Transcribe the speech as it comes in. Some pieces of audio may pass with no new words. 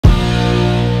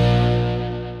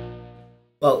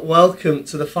Well, welcome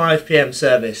to the 5 p.m.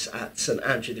 service at St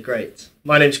Andrew the Great.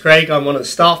 My name's Craig, I'm one of the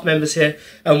staff members here,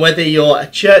 and whether you're a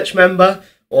church member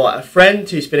or a friend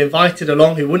who's been invited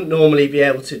along who wouldn't normally be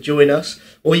able to join us,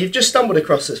 or you've just stumbled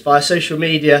across us via social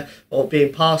media or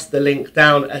being passed the link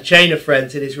down a chain of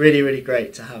friends, it is really, really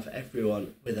great to have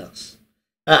everyone with us.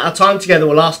 Our time together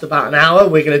will last about an hour.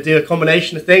 We're going to do a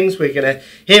combination of things. We're going to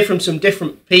hear from some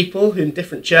different people in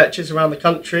different churches around the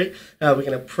country. We're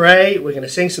going to pray, we're going to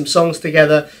sing some songs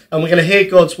together, and we're going to hear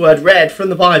God's word read from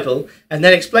the Bible and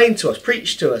then explained to us,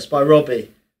 preached to us by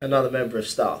Robbie, another member of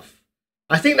staff.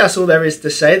 I think that's all there is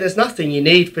to say. There's nothing you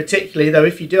need particularly, though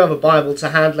if you do have a Bible to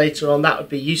hand later on, that would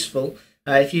be useful.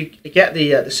 If you get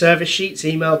the service sheets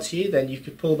emailed to you, then you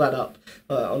could pull that up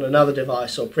on another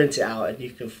device or print it out and you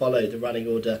can follow the running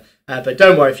order. But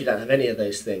don't worry if you don't have any of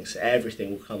those things. Everything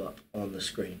will come up on the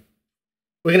screen.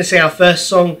 We're going to sing our first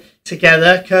song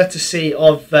together, courtesy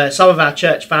of some of our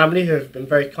church family who have been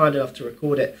very kind enough to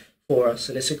record it for us.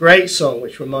 And it's a great song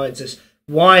which reminds us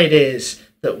why it is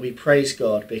that we praise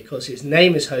God, because his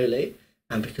name is holy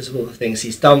and because of all the things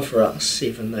he's done for us,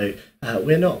 even though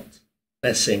we're not.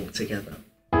 Let's sing together.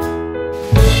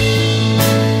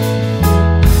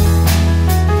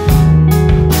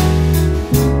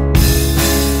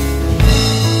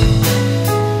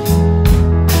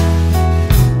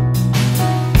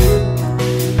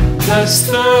 Bless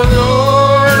the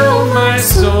Lord, oh my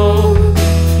soul,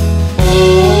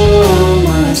 oh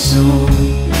my soul,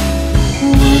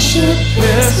 worship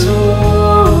his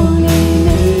holy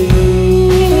name.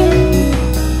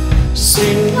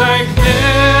 Sing like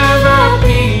never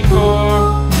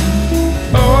before,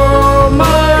 oh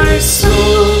my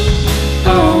soul,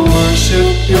 I'll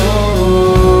worship your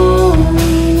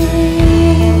holy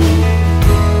name.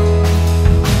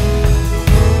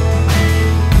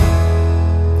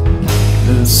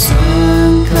 The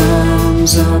sun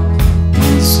comes up,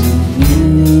 it's a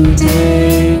new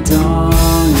day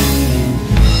dawning.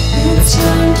 It's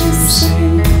time to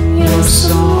sing your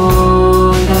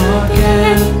song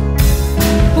again.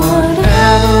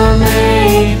 Whatever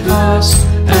may pass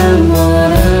and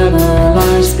whatever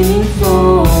lies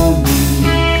before me,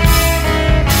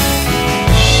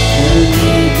 and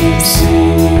we keep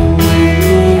singing when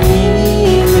the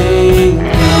evening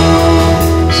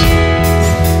comes.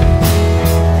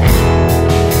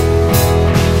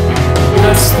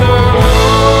 Bless the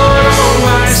Lord, oh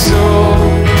my soul,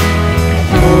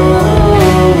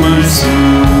 oh my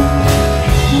soul,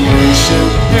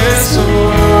 worship his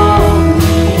holy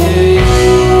name.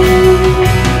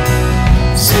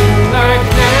 Sing like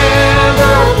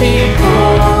never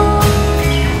before,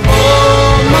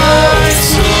 oh my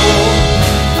soul,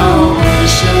 I'll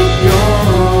worship your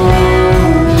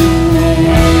holy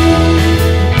name.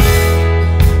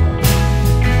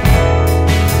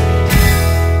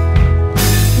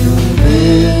 You're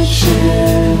rich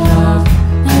in love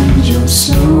and you're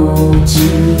slow to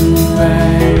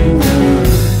anger.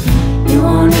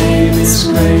 Your name is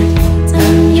great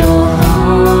and your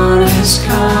heart is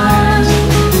kind.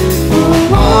 For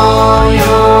all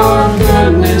your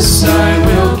goodness I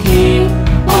will keep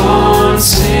on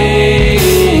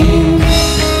singing.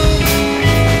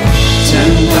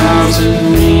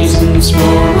 10,000 reasons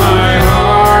for my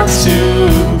heart to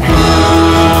find.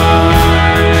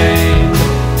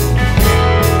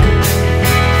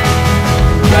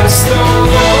 Bless the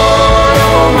Lord,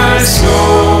 oh my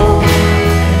soul,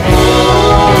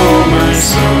 oh my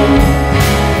soul,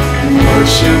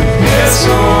 worship his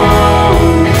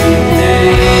holy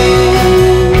name.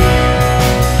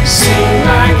 Sing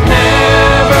like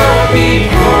never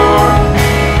before,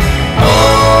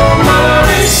 oh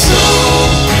my soul,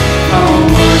 I'll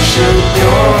worship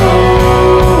your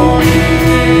holy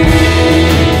name.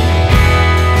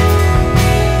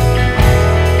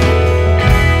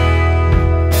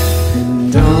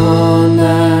 And on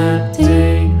that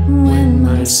day when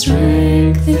my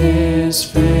strength is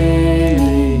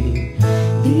failing,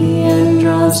 the end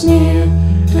draws near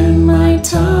and my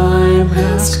time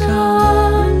has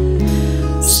come,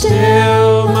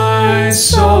 still my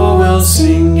soul will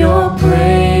sing your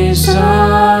praise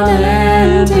unending.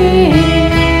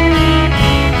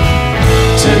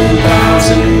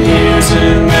 10,000 years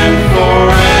and then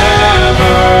forevermore.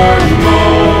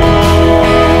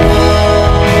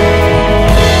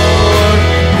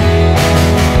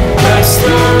 Bless the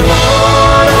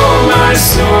Lord, oh my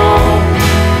soul,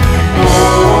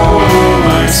 oh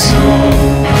my soul,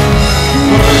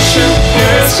 worship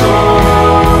his holy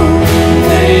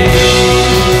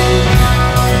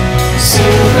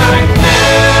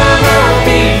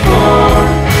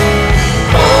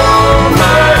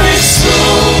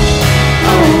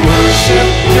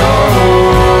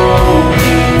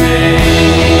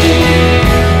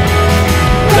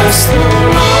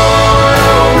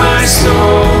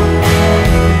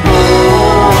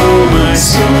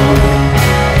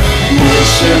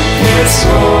His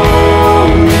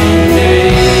holy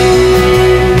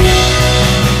name.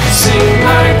 Sing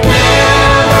like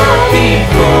never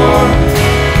before.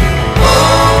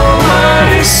 Oh,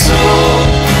 my soul,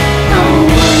 I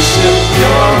worship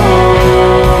your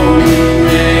holy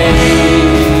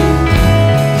name.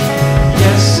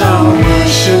 Yes, I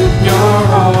worship your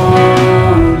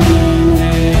holy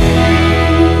name.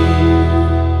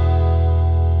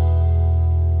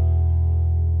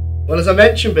 Well, as I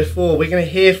mentioned before, we're going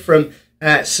to hear from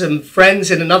some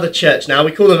friends in another church now.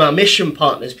 We call them our mission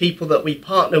partners, people that we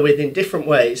partner with in different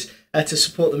ways to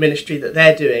support the ministry that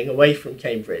they're doing away from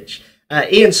Cambridge.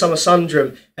 Ian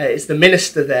Somersundram is the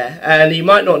minister there, and you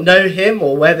might not know him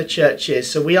or where the church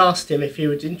is, so we asked him if he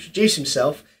would introduce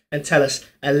himself and tell us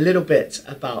a little bit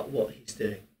about what he's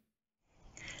doing.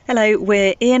 Hello,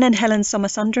 we're Ian and Helen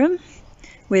Somersundram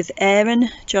with Aaron,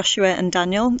 Joshua and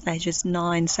Daniel, ages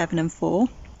 9, 7 and 4.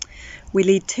 We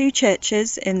lead 2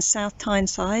 churches in South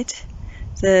Tyneside,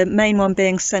 the main one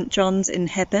being St John's in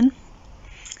Hebburn.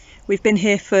 We've been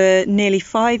here for nearly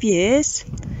 5 years,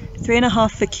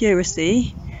 3.5 for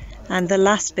curacy, and the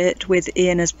last bit with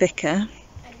Ian as vicar.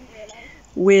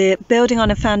 We're building on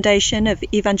a foundation of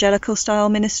evangelical style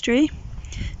ministry,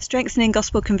 strengthening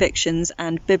gospel convictions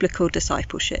and biblical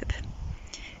discipleship.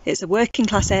 It's a working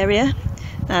class area,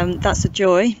 that's a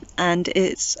joy, and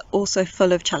it's also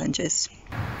full of challenges.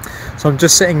 So I'm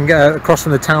just sitting across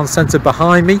from the town centre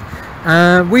behind me.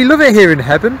 We love it here in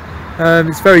Hebburn.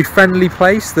 It's a very friendly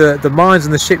place. The mines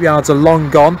and the shipyards are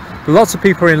long gone, but lots of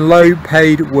people are in low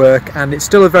paid work, and it's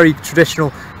still a very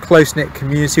traditional, close-knit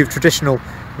community with traditional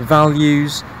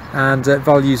values, and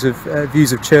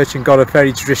views of church and God are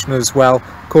very traditional as well.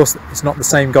 Of course, it's not the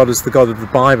same God as the God of the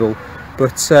Bible,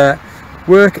 but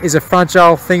work is a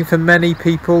fragile thing for many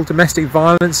people. Domestic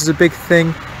violence is a big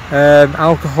thing.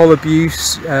 Alcohol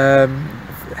abuse,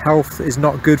 health is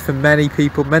not good for many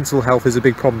people. Mental health is a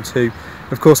big problem too.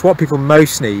 Of course, what people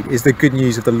most need is the good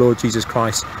news of the Lord Jesus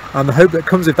Christ and the hope that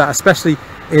comes with that, especially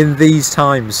in these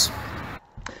times.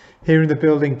 Here in the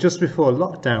building just before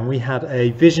lockdown, we had a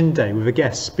vision day with a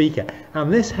guest speaker,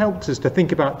 and this helped us to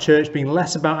think about church being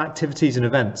less about activities and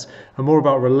events and more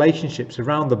about relationships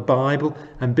around the Bible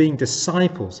and being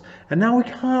disciples. And now we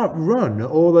can't run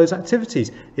all those activities.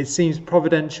 It seems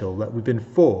providential that we've been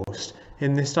forced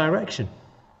in this direction.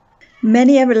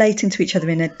 Many are relating to each other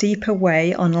in a deeper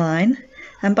way online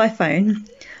and by phone.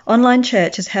 Online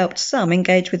church has helped some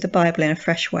engage with the Bible in a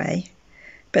fresh way.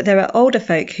 But there are older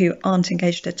folk who aren't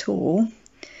engaged at all.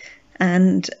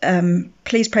 And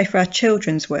please pray for our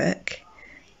children's work,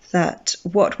 that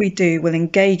what we do will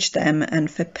engage them and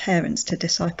for parents to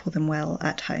disciple them well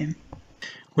at home.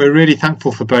 We're really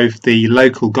thankful for both the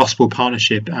local gospel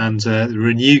partnership and the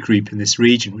Renew group in this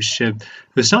region, which have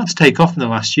started to take off in the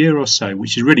last year or so,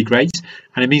 which is really great.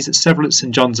 And it means that several at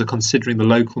St John's are considering the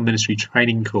local ministry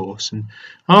training course. And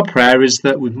our prayer is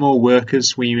that with more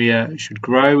workers, we should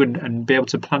grow and be able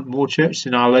to plant more churches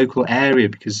in our local area,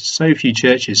 because there's so few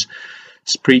churches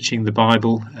preaching the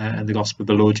Bible and the gospel of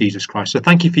the Lord Jesus Christ. So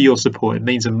thank you for your support. It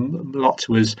means a lot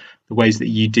to us, the ways that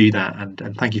you do that,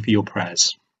 and thank you for your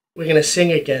prayers. We're going to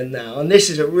sing again now, and this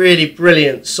is a really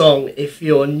brilliant song if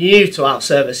you're new to our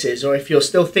services or if you're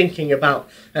still thinking about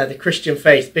the Christian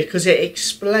faith, because it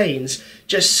explains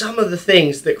just some of the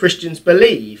things that Christians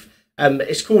believe.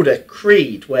 It's called a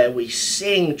creed, where we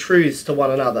sing truths to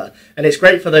one another, and it's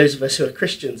great for those of us who are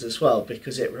Christians as well,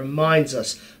 because it reminds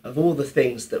us of all the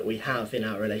things that we have in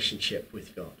our relationship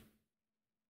with God.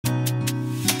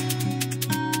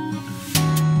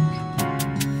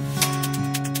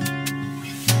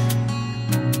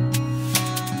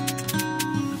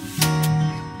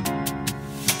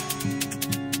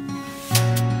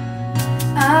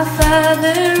 Our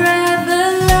Father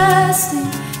everlasting,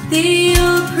 the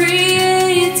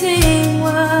all-creating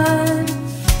one,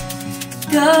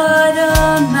 God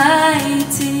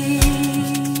Almighty,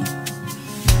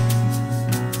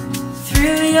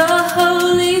 through your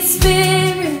Holy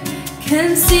Spirit,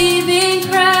 conceiving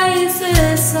Christ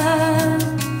the Son,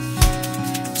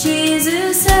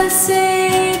 Jesus as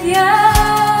Saviour.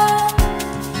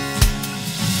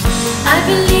 I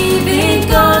believe in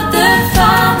God the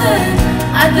Father,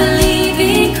 I believe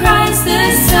in Christ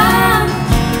the Son,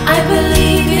 I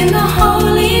believe in the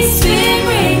Holy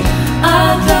Spirit,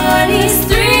 our God is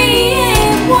 3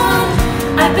 in 1.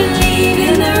 I believe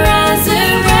in the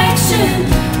resurrection,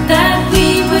 that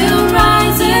we will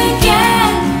rise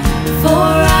again, for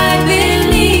I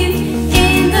believe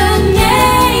in the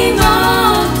name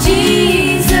of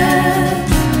Jesus.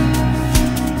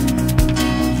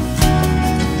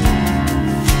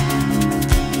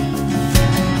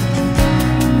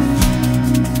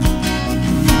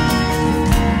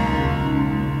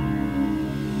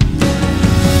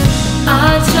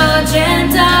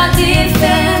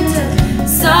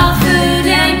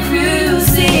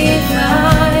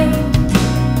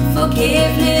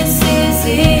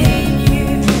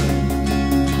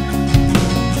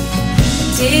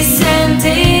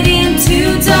 descended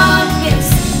into darkness,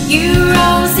 you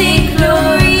rose in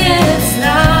glorious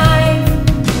light,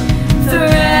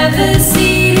 forever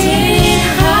seated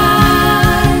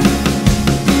high.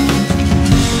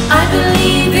 I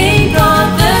believe in God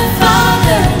the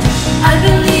Father, I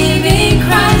believe in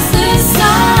Christ the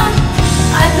Son,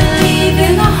 I believe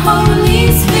in the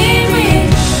Holy Spirit,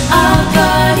 our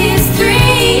God is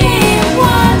three in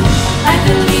one. I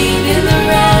believe in the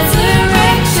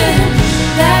resurrection,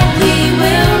 that we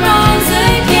will rise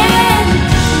again,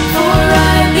 for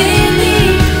I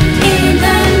believe in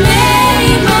the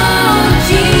name of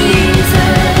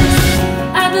Jesus.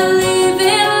 I believe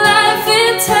in life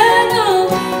eternal,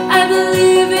 I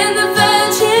believe in the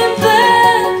virgin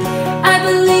birth, I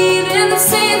believe in the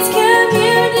saints'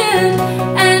 communion,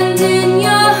 and in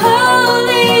your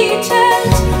holy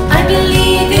church. I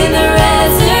believe in the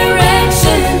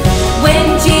resurrection,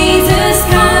 when Jesus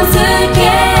comes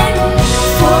again,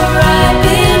 for I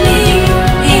believe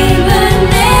in the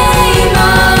name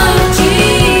of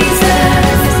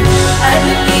Jesus. I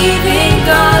believe in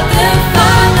God the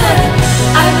Father,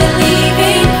 I believe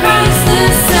in Christ the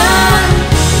Son,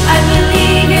 I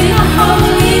believe in the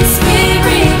Holy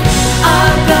Spirit,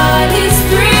 our God is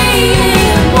three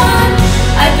in one.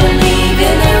 I believe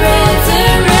in the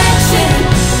resurrection,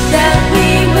 that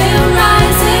we will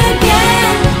rise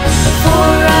again,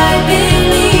 for I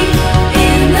believe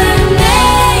in the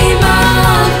name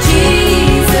of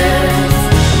Jesus,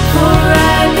 for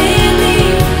I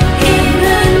believe in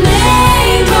the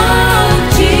name of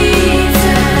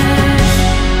Jesus.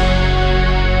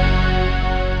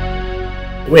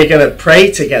 We're going to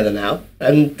pray together now.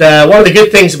 And one of the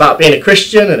good things about being a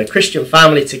Christian and a Christian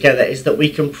family together is that we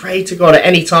can pray to God at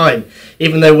any time,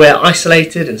 even though we're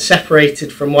isolated and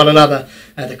separated from one another.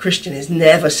 The Christian is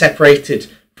never separated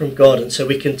from God, and so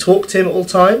we can talk to him at all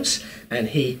times, and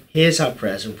he hears our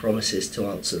prayers and promises to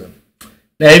answer them.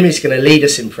 Naomi's going to lead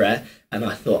us in prayer, and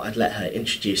I thought I'd let her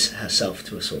introduce herself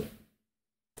to us all.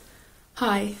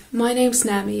 Hi, my name's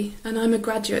Naomi, and I'm a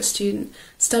graduate student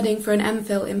studying for an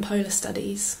MPhil in Polar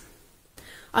Studies.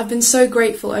 I've been so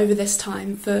grateful over this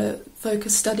time for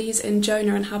focused studies in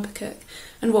Jonah and Habakkuk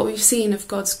and what we've seen of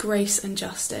God's grace and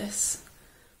justice.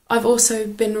 I've also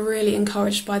been really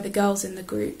encouraged by the girls in the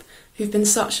group who've been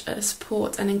such a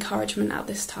support and encouragement at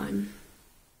this time.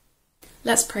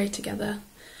 Let's pray together.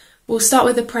 We'll start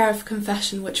with a prayer of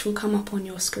confession which will come up on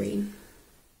your screen.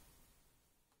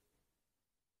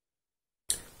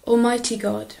 Almighty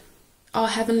God, our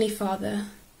Heavenly Father,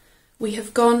 we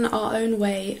have gone our own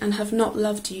way and have not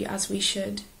loved you as we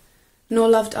should, nor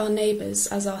loved our neighbours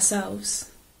as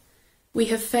ourselves. We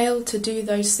have failed to do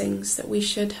those things that we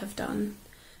should have done,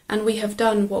 and we have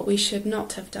done what we should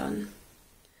not have done.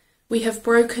 We have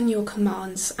broken your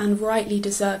commands and rightly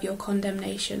deserve your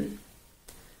condemnation.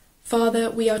 Father,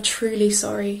 we are truly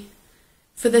sorry.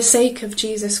 For the sake of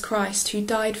Jesus Christ, who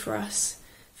died for us,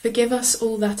 forgive us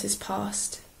all that is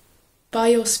past. By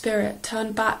your Spirit,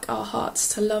 turn back our hearts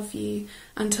to love you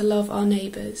and to love our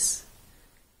neighbours.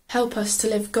 Help us to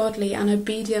live godly and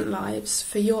obedient lives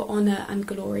for your honour and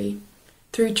glory,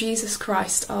 through Jesus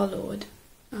Christ our Lord.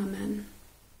 Amen.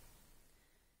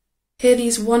 Hear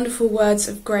these wonderful words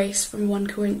of grace from 1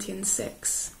 Corinthians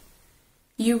 6.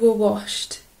 You were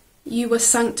washed, you were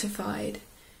sanctified,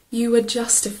 you were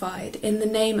justified in the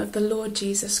name of the Lord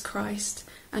Jesus Christ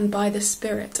and by the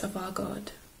Spirit of our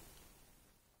God.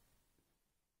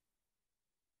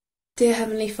 Dear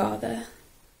Heavenly Father,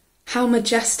 how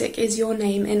majestic is your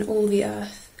name in all the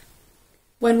earth.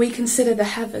 When we consider the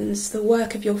heavens, the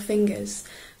work of your fingers,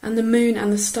 and the moon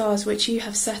and the stars which you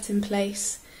have set in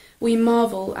place, we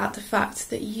marvel at the fact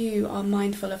that you are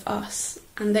mindful of us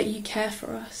and that you care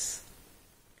for us.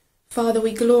 Father,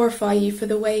 we glorify you for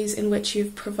the ways in which you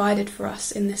have provided for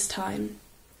us in this time.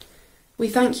 We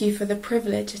thank you for the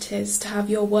privilege it is to have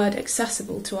your word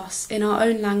accessible to us in our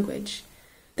own language,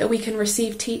 that we can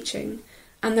receive teaching,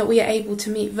 and that we are able to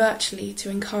meet virtually to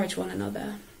encourage one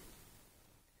another.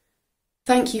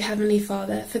 Thank you, Heavenly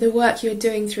Father, for the work you are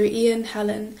doing through Ian,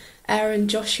 Helen, Aaron,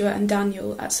 Joshua and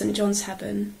Daniel at St John's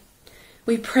Hebburn.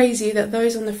 We praise you that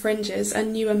those on the fringes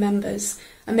and newer members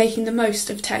are making the most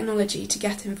of technology to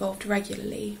get involved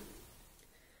regularly.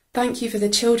 Thank you for the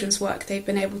children's work they've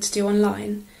been able to do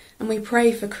online, and we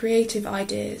pray for creative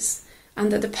ideas and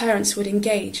that the parents would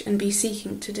engage and be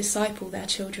seeking to disciple their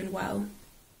children well.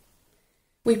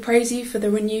 We praise you for the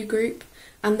Renew group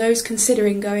and those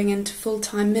considering going into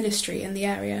full-time ministry in the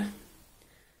area.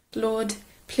 Lord,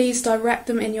 please direct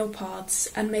them in your paths,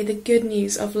 and may the good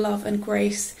news of love and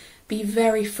grace be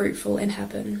very fruitful in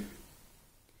heaven.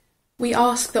 We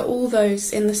ask that all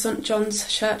those in the St John's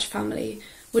Church family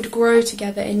would grow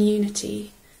together in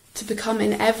unity, to become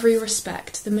in every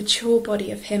respect the mature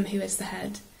body of him who is the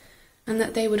head, and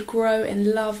that they would grow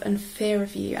in love and fear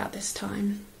of you at this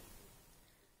time.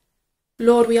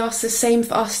 Lord, we ask the same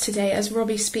for us today as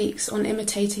Robbie speaks on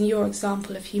imitating your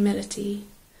example of humility.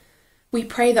 We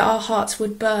pray that our hearts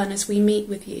would burn as we meet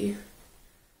with you.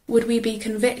 Would we be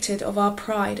convicted of our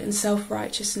pride and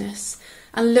self-righteousness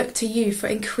and look to you for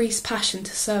increased passion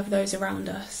to serve those around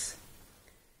us?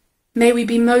 May we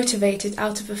be motivated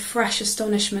out of a fresh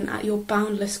astonishment at your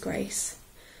boundless grace,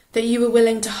 that you were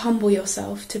willing to humble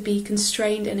yourself to be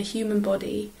constrained in a human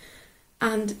body,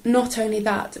 and not only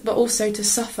that, but also to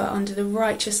suffer under the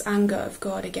righteous anger of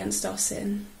God against our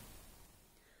sin.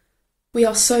 We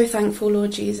are so thankful,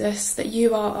 Lord Jesus, that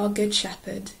you are our good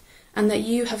shepherd, and that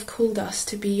you have called us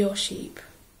to be your sheep.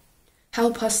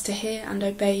 Help us to hear and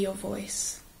obey your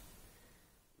voice.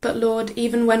 But Lord,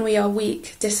 even when we are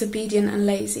weak, disobedient and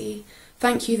lazy,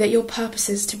 thank you that your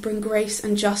purposes to bring grace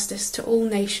and justice to all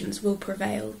nations will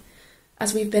prevail,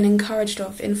 as we've been encouraged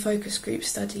of in focus group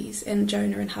studies in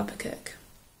Jonah and Habakkuk.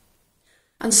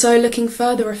 And so, looking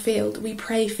further afield, we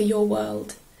pray for your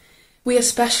world. We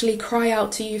especially cry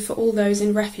out to you for all those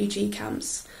in refugee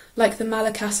camps, like the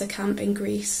Malakasa camp in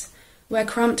Greece, where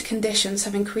cramped conditions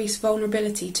have increased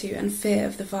vulnerability to and fear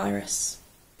of the virus.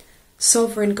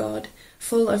 Sovereign God,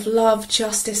 full of love,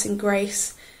 justice and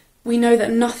grace, we know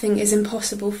that nothing is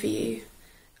impossible for you,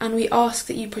 and we ask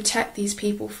that you protect these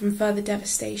people from further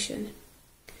devastation.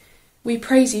 We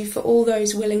praise you for all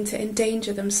those willing to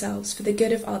endanger themselves for the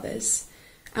good of others,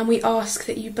 and we ask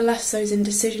that you bless those in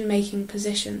decision-making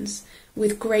positions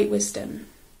with great wisdom.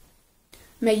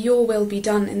 May your will be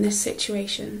done in this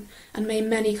situation, and may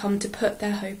many come to put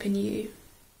their hope in you.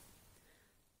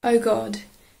 O God,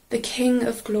 the King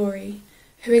of glory,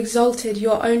 who exalted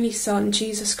your only Son,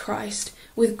 Jesus Christ,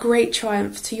 with great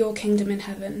triumph to your kingdom in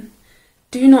heaven,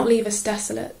 do not leave us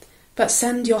desolate, but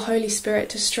send your Holy Spirit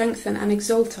to strengthen and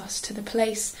exalt us to the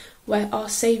place where our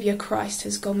Saviour Christ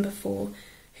has gone before,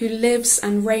 who lives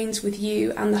and reigns with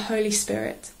you and the Holy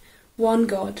Spirit, one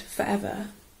God, forever.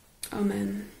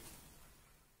 Amen.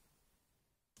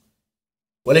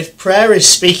 Well, if prayer is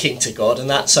speaking to God, and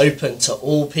that's open to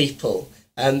all people,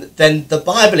 then the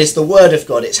Bible is the Word of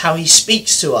God. It's how he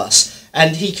speaks to us,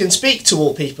 and he can speak to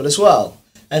all people as well.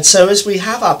 And so as we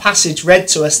have our passage read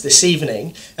to us this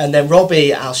evening, and then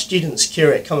Robbie, our students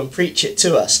curate, come and preach it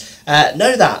to us,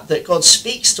 know that God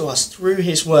speaks to us through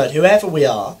his Word, whoever we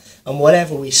are, and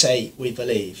whatever we say we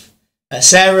believe.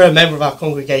 Sarah, a member of our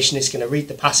congregation, is going to read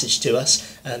the passage to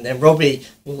us, and then Robbie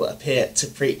will appear to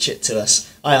preach it to us.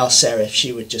 I asked Sarah if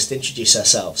she would just introduce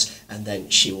herself, and then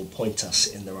she will point us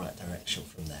in the right direction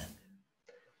from there.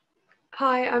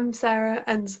 Hi, I'm Sarah,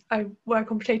 and I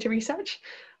work on potato research.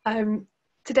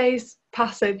 Today's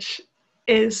passage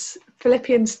is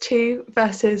Philippians 2,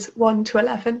 verses 1 to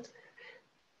 11.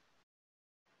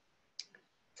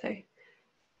 So,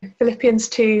 Philippians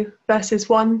 2, verses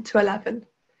 1 to 11.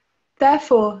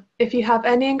 Therefore, if you have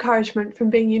any encouragement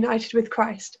from being united with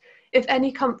Christ, if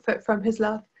any comfort from his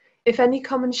love, if any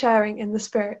common sharing in the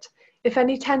Spirit, if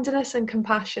any tenderness and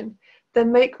compassion,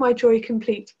 then make my joy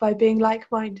complete by being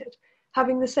like-minded,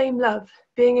 having the same love,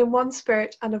 being in one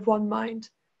spirit and of one mind.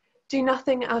 Do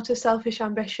nothing out of selfish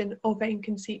ambition or vain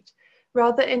conceit.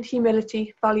 Rather, in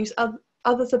humility, value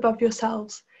others above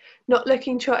yourselves, not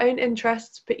looking to your own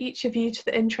interests, but each of you to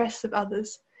the interests of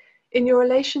others. In your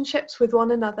relationships with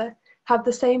one another, have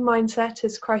the same mindset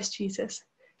as Christ Jesus,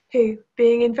 who,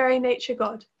 being in very nature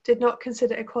God, did not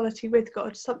consider equality with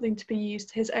God something to be used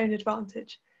to his own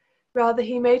advantage. Rather,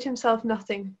 he made himself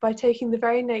nothing by taking the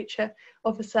very nature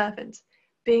of a servant,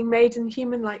 being made in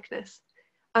human likeness,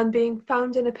 and being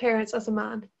found in appearance as a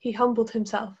man, he humbled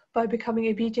himself by becoming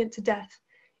obedient to death,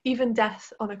 even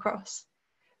death on a cross.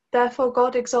 Therefore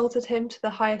God exalted him to the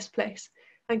highest place,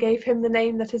 and gave him the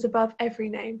name that is above every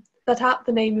name, that at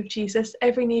the name of Jesus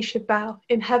every knee should bow,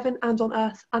 in heaven and on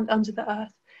earth and under the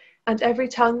earth, and every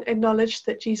tongue acknowledge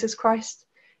that Jesus Christ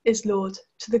is Lord,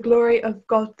 to the glory of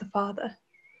God the Father.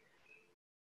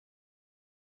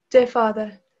 Dear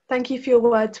Father, thank you for your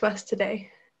word to us today.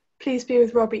 Please be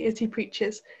with Robbie as he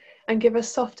preaches, and give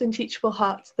us soft and teachable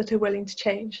hearts that are willing to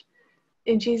change.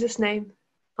 In Jesus' name,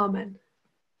 Amen.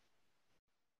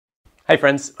 Hey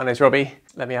friends, my name's Robbie.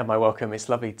 Let me add my welcome. It's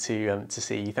lovely to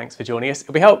see you. Thanks for joining us.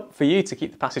 It'll be helpful for you to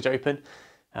keep the passage open.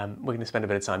 We're going to spend a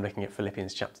bit of time looking at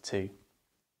Philippians chapter 2.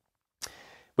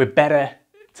 We're better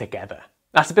together.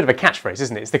 That's a bit of a catchphrase,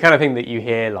 isn't it? It's the kind of thing that you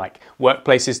hear like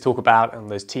workplaces talk about on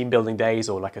those team building days,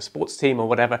 or like a sports team or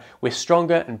whatever. We're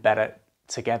stronger and better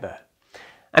together.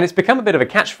 And it's become a bit of a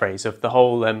catchphrase of the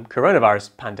whole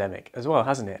coronavirus pandemic as well,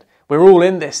 hasn't it? We're all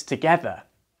in this together.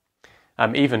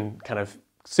 Even kind of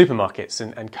supermarkets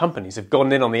and companies have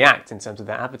gone in on the act in terms of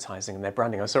their advertising and their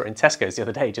branding. I saw it in Tesco's the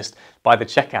other day, just by the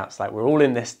checkouts, like we're all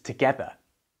in this together.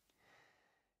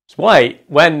 It's why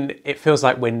when it feels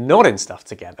like we're not in stuff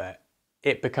together,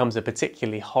 it becomes a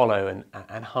particularly hollow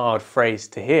and hard phrase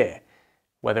to hear.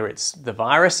 Whether it's the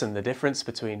virus and the difference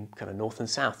between kind of north and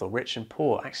south or rich and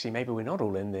poor, actually maybe we're not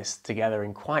all in this together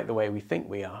in quite the way we think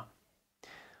we are.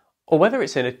 Or whether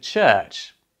it's in a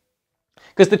church,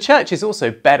 because the church is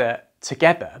also better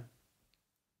together.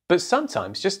 But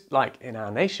sometimes, just like in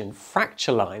our nation,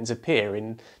 fracture lines appear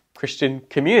in Christian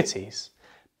communities.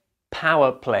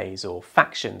 Power plays or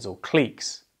factions or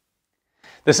cliques.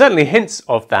 There's certainly hints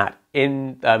of that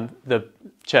in the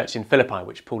church in Philippi,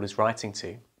 which Paul is writing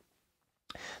to.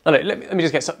 Now, look, let me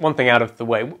just get one thing out of the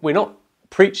way. We're not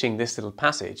preaching this little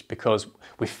passage because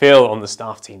we feel on the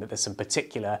staff team that there's some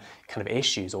particular kind of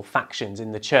issues or factions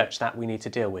in the church that we need to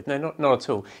deal with. No, not at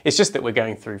all. It's just that we're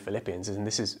going through Philippians and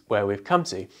this is where we've come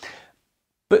to.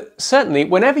 But certainly,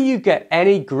 whenever you get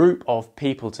any group of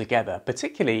people together,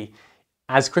 particularly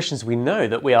as Christians, we know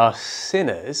that we are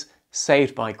sinners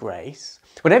saved by grace.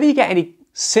 Whenever you get any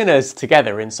sinners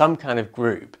together in some kind of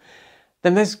group,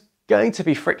 then there's going to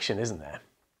be friction, isn't there?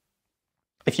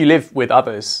 If you live with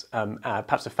others,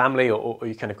 perhaps a family or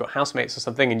you kind of got housemates or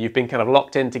something, and you've been kind of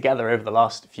locked in together over the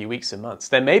last few weeks and months,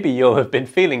 then maybe you'll have been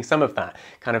feeling some of that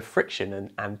kind of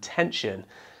friction and tension.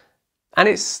 And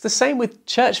it's the same with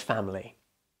church family.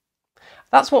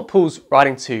 That's what Paul's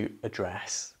writing to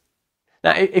address.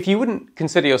 Now, if you wouldn't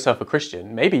consider yourself a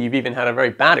Christian, maybe you've even had a very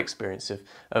bad experience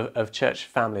of church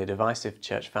family, a divisive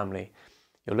church family.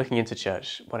 You're looking into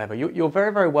church, whatever, you're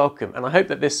very, very welcome. And I hope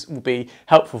that this will be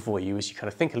helpful for you as you kind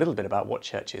of think a little bit about what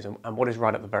church is and what is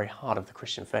right at the very heart of the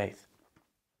Christian faith.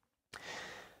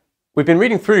 We've been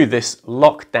reading through this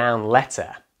lockdown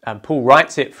letter, and Paul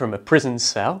writes it from a prison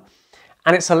cell,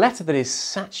 and it's a letter that is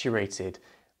saturated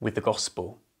with the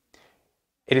gospel.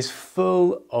 It is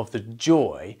full of the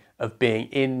joy of being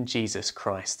in Jesus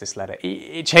Christ, this letter.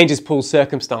 It changes Paul's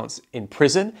circumstance in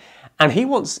prison, and he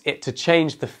wants it to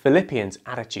change the Philippians'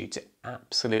 attitude to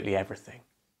absolutely everything.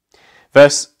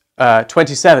 Verse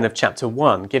 27 of chapter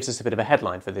 1 gives us a bit of a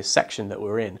headline for this section that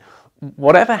we're in.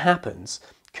 Whatever happens,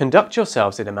 conduct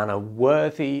yourselves in a manner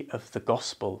worthy of the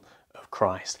gospel of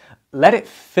Christ. Let it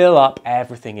fill up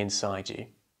everything inside you.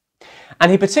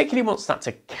 And he particularly wants that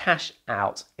to cash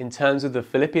out in terms of the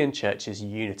Philippian church's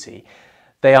unity.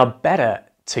 They are better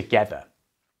together.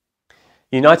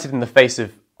 United in the face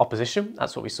of opposition,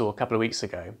 that's what we saw a couple of weeks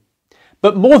ago.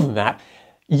 But more than that,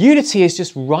 unity is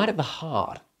just right at the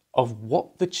heart of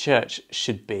what the church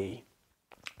should be.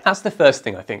 That's the first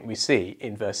thing I think we see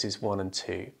in verses 1 and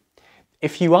 2.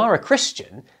 If you are a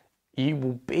Christian, you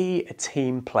will be a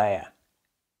team player.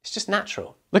 It's just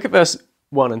natural. Look at verse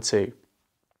 1 and 2.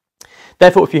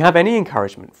 Therefore, if you have any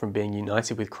encouragement from being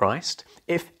united with Christ,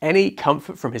 if any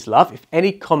comfort from his love, if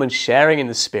any common sharing in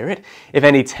the Spirit, if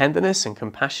any tenderness and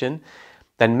compassion,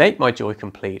 then make my joy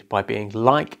complete by being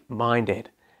like-minded,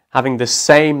 having the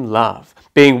same love,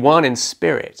 being one in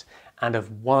spirit and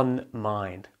of one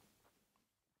mind.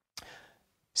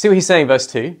 See what he's saying, verse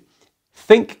 2?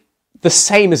 Think the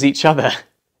same as each other.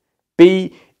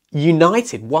 Be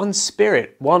united, one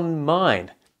spirit, one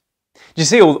mind. Do you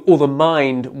see all the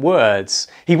mind words?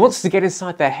 He wants to get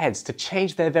inside their heads to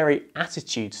change their very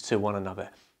attitudes to one another.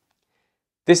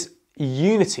 This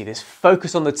unity, this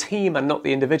focus on the team and not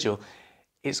the individual,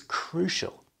 is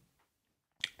crucial.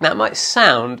 Now, it might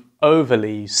sound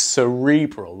overly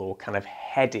cerebral or kind of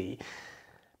heady,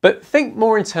 but think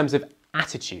more in terms of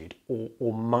attitude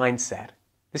or mindset.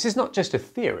 This is not just a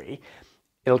theory.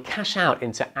 It'll cash out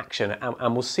into action,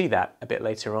 and we'll see that a bit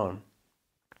later on.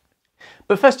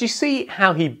 But first, you see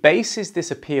how he bases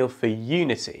this appeal for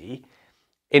unity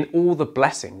in all the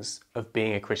blessings of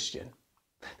being a Christian.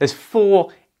 There's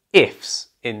 4 ifs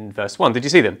in verse 1. Did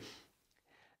you see them?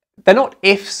 They're not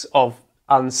ifs of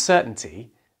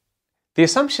uncertainty. The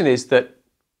assumption is that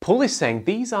Paul is saying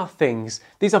these are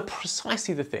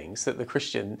precisely the things that the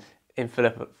Christians in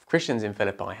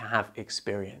Philippi have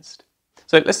experienced.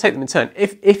 So let's take them in turn.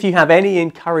 If you have any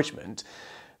encouragement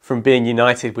from being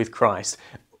united with Christ,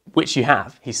 which you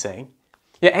have, he's saying,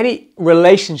 any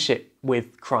relationship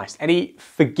with Christ, any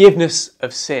forgiveness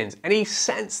of sins, any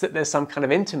sense that there's some kind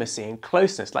of intimacy and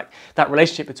closeness, like that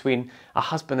relationship between a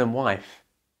husband and wife.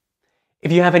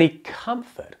 If you have any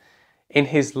comfort in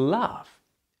his love,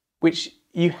 which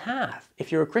you have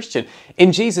if you're a Christian.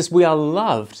 In Jesus, we are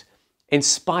loved in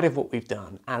spite of what we've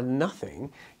done, and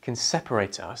nothing can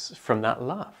separate us from that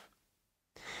love.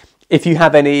 if you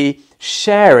have any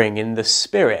sharing in the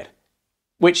Spirit,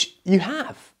 which you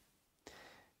have.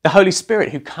 The Holy Spirit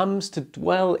who comes to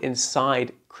dwell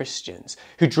inside Christians,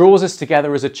 who draws us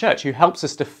together as a church, who helps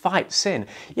us to fight sin.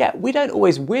 Yeah, we don't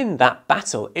always win that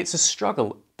battle. It's a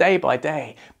struggle day by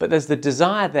day, but there's the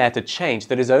desire there to change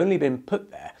that has only been put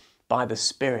there by the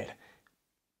Spirit.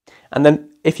 And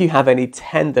then if you have any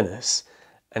tenderness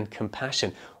and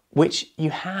compassion, which you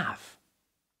have.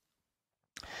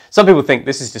 Some people think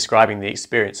this is describing the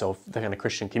experience of the kind of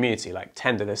Christian community, like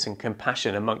tenderness and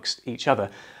compassion amongst each other.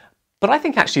 But I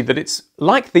think actually that it's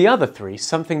like the other three,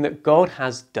 something that God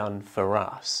has done for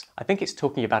us. I think it's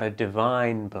talking about a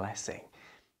divine blessing.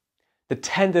 The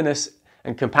tenderness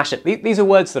and compassion, these are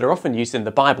words that are often used in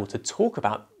the Bible to talk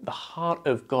about the heart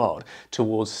of God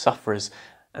towards sufferers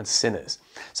and sinners.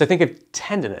 So think of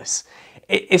tenderness.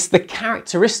 It's the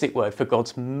characteristic word for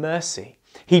God's mercy.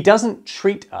 He doesn't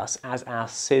treat us as our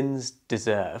sins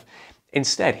deserve.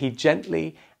 Instead, he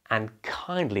gently and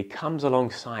kindly comes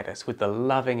alongside us with the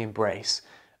loving embrace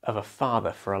of a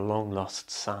father for a long-lost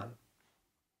son.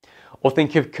 Or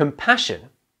think of compassion.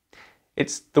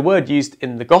 It's the word used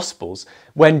in the Gospels.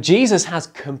 When Jesus has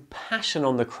compassion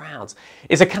on the crowds,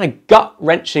 it's a kind of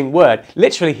gut-wrenching word.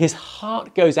 Literally, his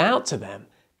heart goes out to them.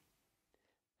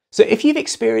 So if you've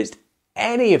experienced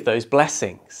any of those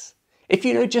blessings, if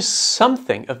you know just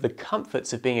something of the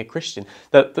comforts of being a Christian,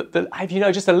 if you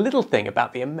know just a little thing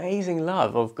about the amazing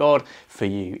love of God for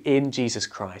you in Jesus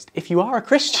Christ, if you are a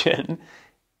Christian,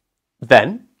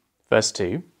 then, verse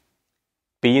 2,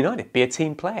 be united, be a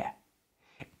team player.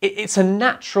 It's a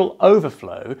natural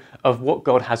overflow of what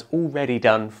God has already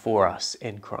done for us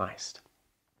in Christ.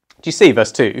 Do you see,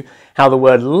 verse 2, how the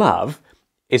word love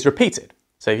is repeated?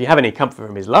 So if you have any comfort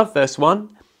from his love, verse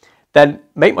 1, then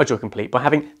make my joy complete by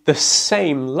having the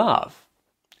same love.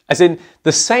 As in,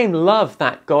 the same love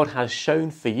that God has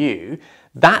shown for you,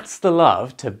 that's the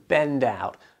love to bend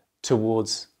out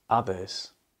towards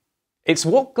others. It's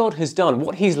what God has done,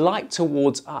 what he's like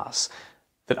towards us,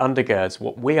 that undergirds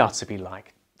what we are to be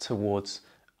like towards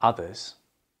others.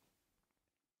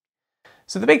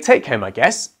 So the big take home, I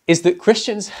guess, is that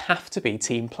Christians have to be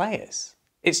team players.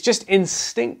 It's just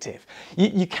instinctive.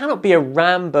 You cannot be a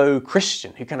Rambo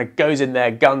Christian who kind of goes in there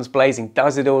guns blazing,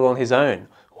 does it all on his own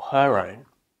or her own.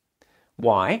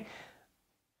 Why?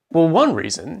 Well, one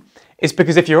reason is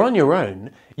because if you're on your own,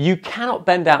 you cannot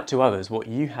bend out to others what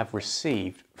you have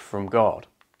received from God.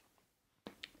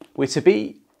 We're to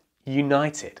be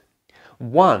united,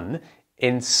 one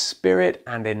in spirit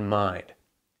and in mind.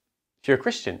 If you're a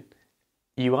Christian,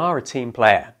 you are a team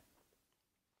player.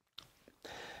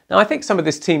 Now, I think some of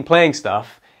this team playing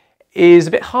stuff is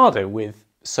a bit harder with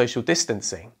social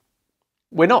distancing.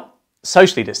 We're not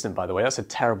socially distant, by the way, that's a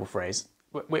terrible phrase.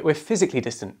 We're physically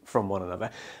distant from one another.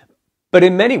 But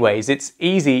in many ways, it's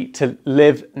easy to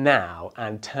live now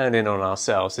and turn in on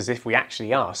ourselves as if we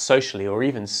actually are socially or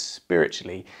even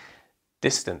spiritually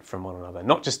distant from one another.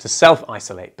 Not just to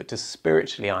self-isolate, but to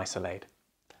spiritually isolate.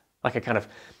 Like a kind of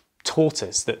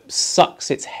tortoise that sucks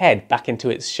its head back into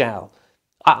its shell.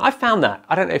 I found that.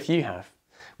 I don't know if you have.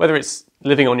 Whether it's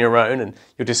living on your own and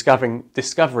you're discovering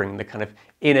the kind of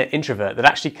inner introvert that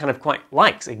actually kind of quite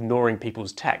likes ignoring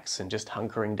people's texts and just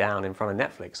hunkering down in front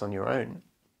of Netflix on your own.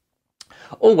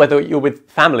 Or whether you're with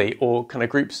family or kind of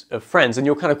groups of friends and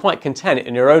you're kind of quite content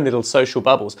in your own little social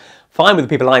bubbles, fine with the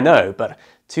people I know, but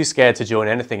too scared to join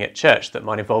anything at church that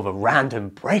might involve a random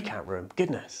breakout room.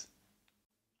 Goodness.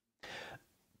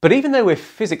 But even though we're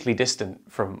physically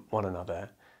distant from one another,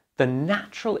 the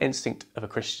natural instinct of a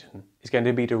Christian is going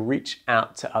to be to reach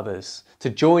out to others, to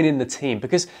join in the team,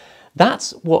 because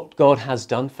that's what God has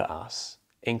done for us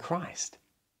in Christ.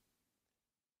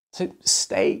 So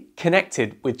stay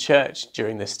connected with church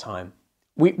during this time.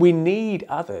 We need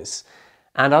others,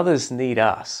 and others need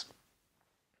us.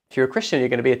 If you're a Christian, you're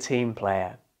going to be a team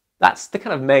player. That's the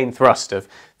kind of main thrust of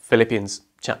Philippians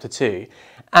chapter 2.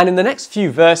 And in the next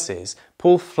few verses,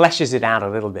 Paul fleshes it out a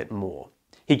little bit more.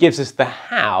 He gives us the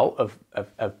how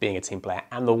of being a team player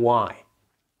and the why.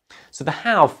 So the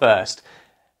how first,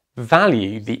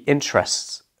 value the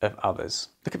interests of others.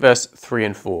 Look at verse 3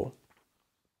 and 4.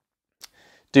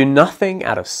 Do nothing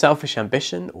out of selfish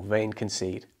ambition or vain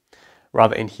conceit.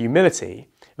 Rather, in humility,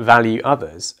 value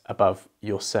others above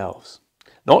yourselves.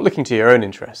 Not looking to your own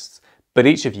interests, but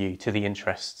each of you to the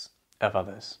interests of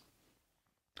others.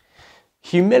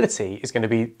 Humility is going to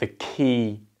be the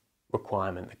key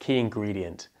requirement, the key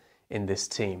ingredient in this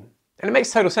team. And it makes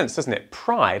total sense, doesn't it?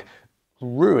 Pride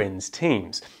ruins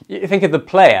teams. You think of the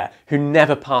player who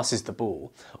never passes the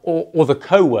ball, or the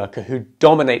co-worker who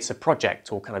dominates a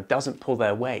project or kind of doesn't pull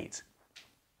their weight.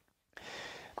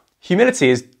 Humility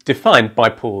is defined by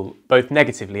Paul both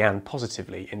negatively and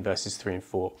positively in verses 3 and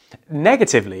 4.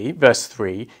 Negatively, verse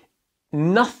 3,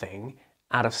 nothing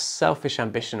out of selfish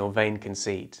ambition or vain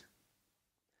conceit.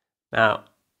 Now,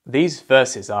 these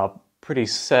verses are pretty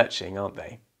searching, aren't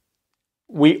they?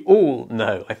 We all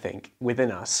know, I think,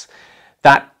 within us,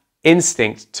 that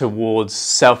instinct towards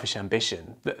selfish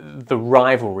ambition, the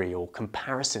rivalry or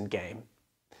comparison game,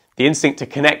 the instinct to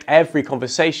connect every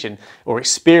conversation or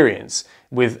experience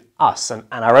with us and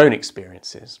our own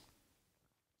experiences.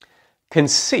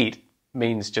 Conceit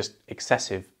means just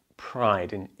excessive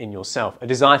pride in yourself, a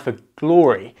desire for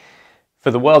glory,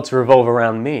 for the world to revolve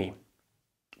around me.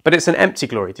 But it's an empty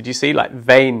glory, did you see? Like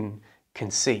vain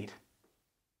conceit.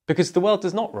 Because the world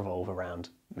does not revolve around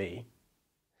me.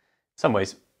 In some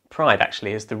ways, pride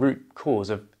actually is the root cause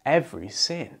of every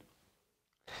sin.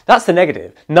 That's the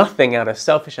negative. Nothing out of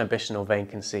selfish ambition or vain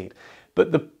conceit.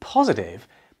 But the positive,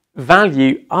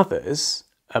 value others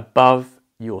above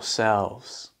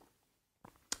yourselves.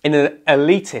 In an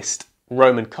elitist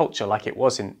Roman culture like it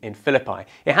was in Philippi,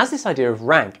 it has this idea of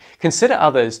rank. Consider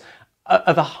others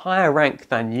of a higher rank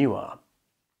than you are.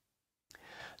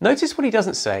 Notice what he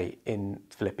doesn't say in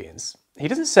Philippians. He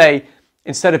doesn't say,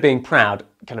 instead of being proud,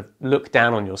 kind of look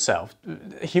down on yourself.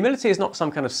 Humility is not some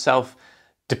kind of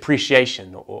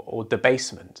self-depreciation or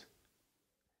debasement.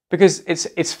 Because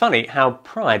it's funny how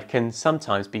pride can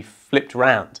sometimes be flipped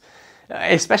round,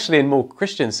 especially in more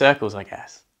Christian circles, I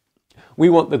guess. We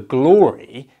want the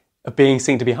glory of being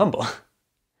seen to be humble.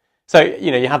 So,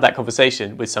 you have that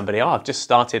conversation with somebody, I've just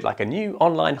started like a new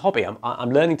online hobby. I'm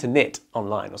learning to knit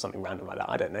online or something random like that,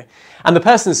 I don't know. And the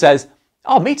person says,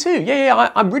 oh, me too,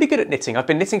 yeah, I'm really good at knitting. I've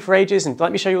been knitting for ages and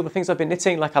let me show you all the things I've been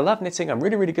knitting. Like, I love knitting, I'm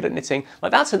really, really good at knitting.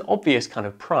 Like, that's an obvious kind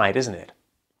of pride, isn't it?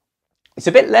 It's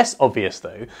a bit less obvious,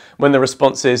 though, when the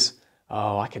response is,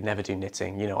 oh, I could never do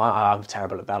knitting. I'm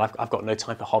terrible at that. I've got no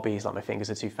time for hobbies, like my fingers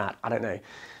are too fat. I don't know.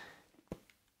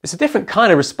 It's a different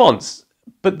kind of response,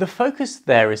 but the focus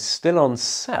there is still on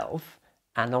self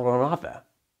and not on other.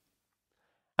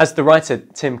 As the writer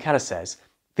Tim Keller says,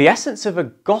 the essence of a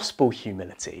gospel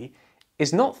humility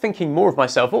is not thinking more of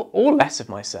myself or less of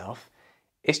myself.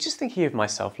 It's just thinking of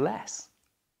myself less.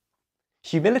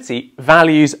 Humility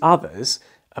values others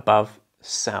above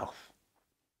self.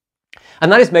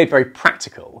 And that is made very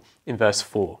practical in verse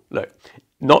 4. Look,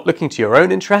 not looking to your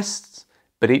own interests,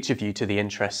 but each of you to the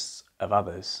interests of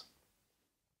others.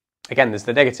 Again, there's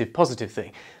the negative, positive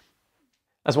thing.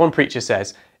 As one preacher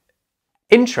says,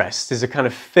 interest is a kind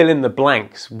of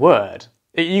fill-in-the-blanks word.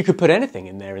 You could put anything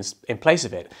in there in place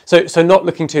of it. So not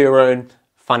looking to your own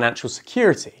financial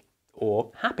security,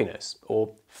 or happiness,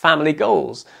 or family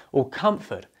goals, or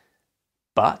comfort,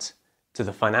 but to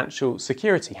the financial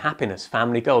security, happiness,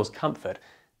 family goals, comfort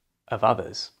of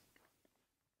others.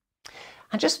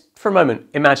 And just for a moment,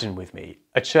 imagine with me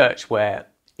a church where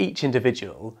each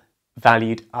individual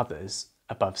valued others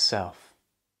above self.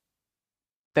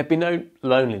 There'd be no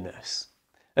loneliness,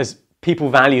 as people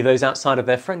value those outside of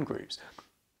their friend groups.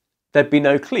 There'd be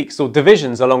no cliques or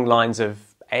divisions along lines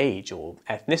of age or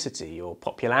ethnicity or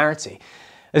popularity,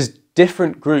 as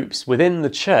different groups within the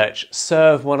church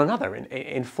serve one another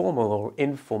in formal or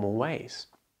informal ways.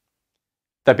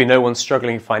 There'd be no one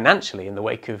struggling financially in the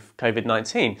wake of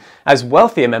COVID-19, as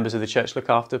wealthier members of the church look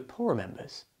after poorer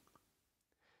members.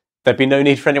 There'd be no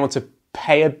need for anyone to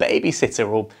pay a babysitter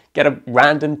or get a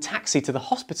random taxi to the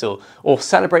hospital or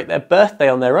celebrate their birthday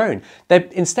on their own.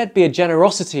 There'd instead be a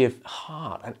generosity of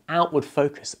heart, an outward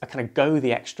focus, a kind of go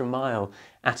the extra mile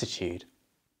attitude.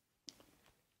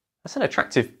 That's an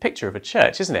attractive picture of a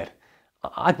church, isn't it?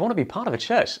 I'd want to be part of a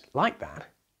church like that.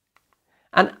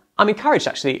 And I'm encouraged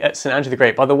actually at St Andrew the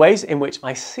Great by the ways in which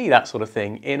I see that sort of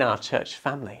thing in our church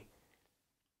family.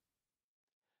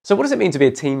 So what does it mean to be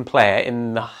a team player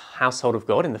in the household of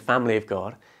God, in the family of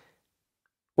God?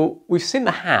 Well, we've seen the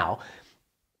how.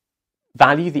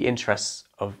 Value the interests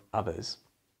of others.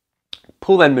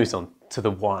 Paul then moves on to the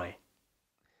why.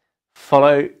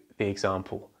 Follow the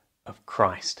example of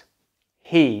Christ.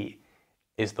 He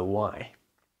is the why.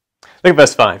 Look at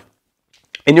verse 5.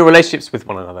 In your relationships with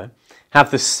one another,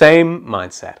 have the same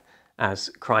mindset as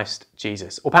Christ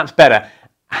Jesus. Or perhaps better,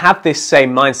 have this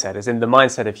same mindset, as in the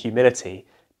mindset of humility,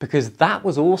 because that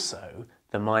was also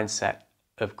the mindset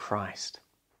of Christ.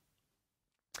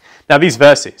 Now these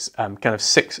verses, kind of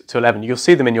 6 to 11, you'll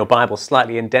see them in your Bible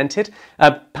slightly indented.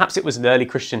 Perhaps it was an early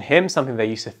Christian hymn, something they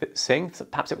used to sing.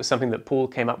 Perhaps it was something that Paul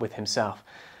came up with himself.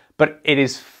 But it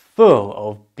is full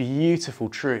of beautiful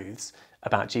truths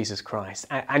about Jesus Christ.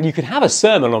 And you could have a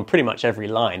sermon on pretty much every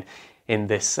line in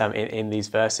this in these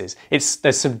verses.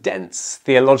 There's some dense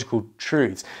theological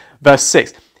truths. Verse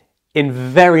 6, in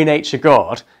very nature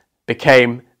God,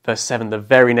 became, verse 7, the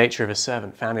very nature of a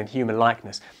servant, found in human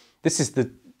likeness. This is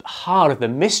the heart of the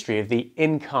mystery of the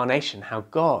incarnation, how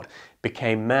God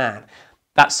became man.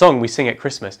 That song we sing at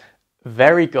Christmas,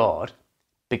 very God,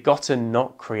 begotten,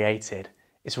 not created.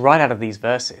 It's right out of these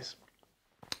verses.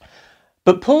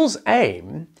 But Paul's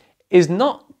aim is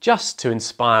not just to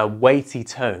inspire weighty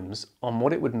tones on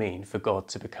what it would mean for God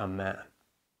to become man.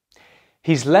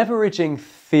 He's leveraging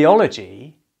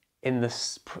theology in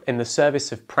the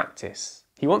service of practice.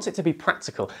 He wants it to be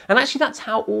practical. And actually that's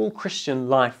how all Christian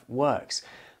life works.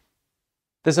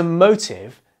 There's a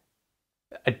motive,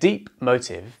 a deep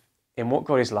motive in what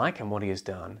God is like and what he has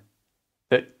done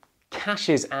that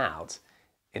cashes out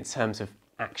in terms of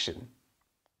action.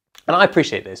 And I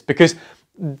appreciate this because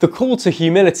the call to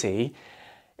humility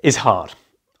is hard.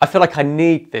 I feel like I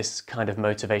need this kind of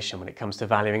motivation when it comes to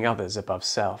valuing others above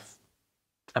self.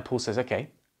 And Paul says, okay,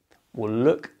 we'll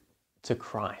look to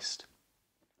Christ.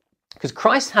 Because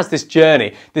Christ has this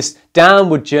journey, this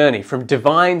downward journey from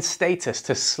divine status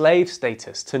to slave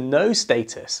status to no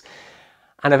status,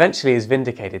 and eventually is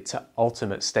vindicated to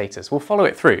ultimate status. We'll follow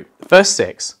it through. Verse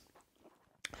 6,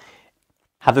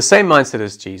 have the same mindset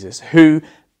as Jesus, who,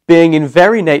 being in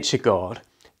very nature God,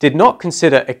 did not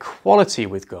consider equality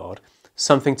with God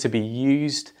something to be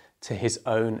used to his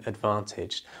own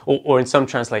advantage, or in some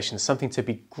translations, something to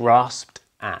be grasped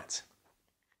at.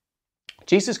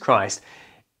 Jesus Christ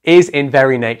is in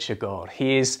very nature God.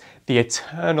 He is the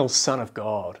eternal Son of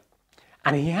God.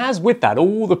 And he has with that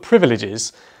all the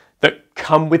privileges that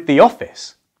come with the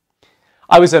office.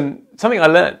 Something I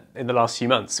learned in the last few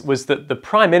months was that the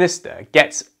Prime Minister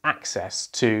gets access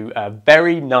to a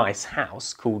very nice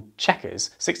house called Chequers,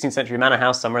 16th century manor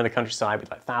house somewhere in the countryside with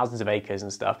like thousands of acres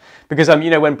and stuff. Because,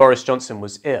 when Boris Johnson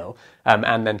was ill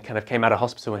and then kind of came out of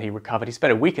hospital when he recovered, he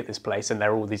spent a week at this place and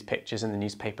there are all these pictures in the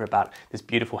newspaper about this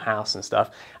beautiful house and stuff.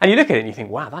 And you look at it and you think,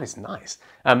 wow, that is nice.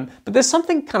 But there's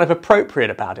something kind of appropriate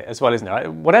about it as well, isn't there?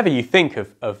 Whatever you think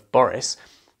of Boris,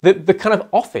 the kind of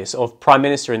office of Prime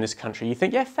Minister in this country, you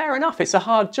think, yeah, fair enough, it's a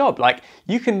hard job. Like,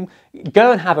 you can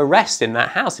go and have a rest in that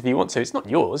house if you want to. It's not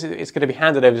yours, it's going to be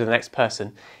handed over to the next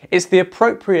person. It's the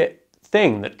appropriate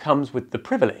thing that comes with the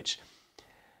privilege.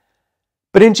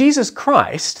 But in Jesus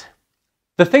Christ,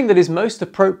 the thing that is most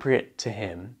appropriate to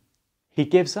him, he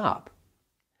gives up.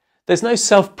 There's no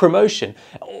self-promotion.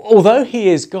 Although he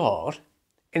is God,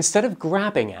 instead of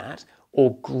grabbing at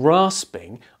or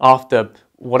grasping after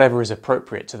whatever is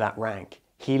appropriate to that rank,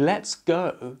 he lets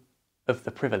go of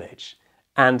the privilege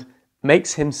and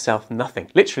makes himself nothing.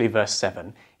 Literally, verse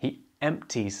 7, he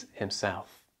empties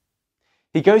himself.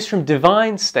 He goes from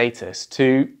divine status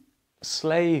to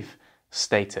slave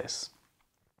status.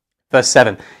 Verse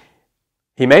 7,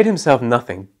 he made himself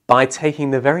nothing by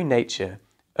taking the very nature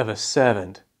of a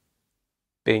servant,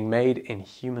 being made in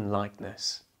human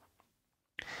likeness.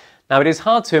 Now, it is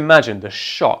hard to imagine the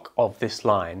shock of this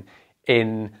line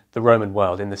in the Roman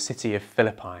world, in the city of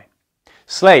Philippi.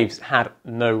 Slaves had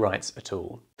no rights at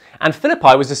all. And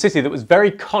Philippi was a city that was very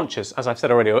conscious, as I've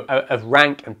said already, of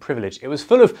rank and privilege. It was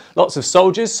full of lots of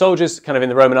soldiers. Soldiers kind of in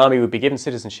the Roman army would be given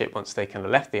citizenship once they kind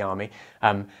of left the army.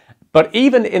 But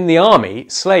even in the army,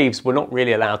 slaves were not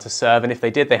really allowed to serve, and if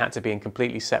they did, they had to be in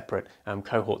completely separate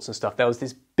cohorts and stuff. There was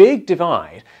this big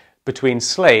divide between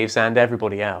slaves and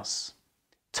everybody else.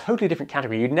 Totally different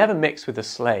category. You'd never mix with a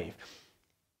slave.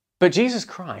 But Jesus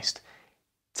Christ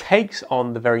takes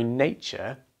on the very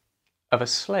nature of a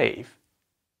slave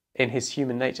in his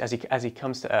human nature as he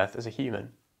comes to earth as a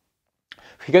human.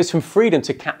 He goes from freedom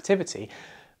to captivity,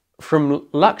 from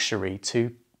luxury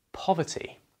to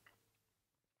poverty.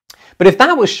 But if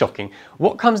that was shocking,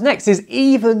 what comes next is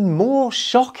even more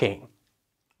shocking.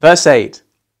 Verse 8,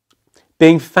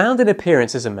 being found in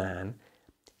appearance as a man,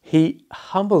 he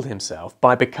humbled himself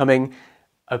by becoming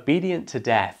obedient to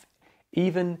death,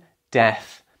 even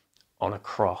death on a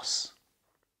cross.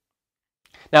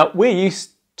 Now, we're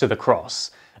used to the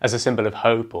cross as a symbol of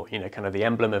hope or, kind of the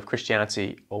emblem of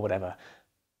Christianity or whatever.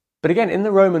 But again, in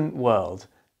the Roman world,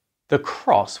 the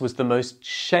cross was the most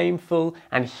shameful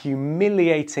and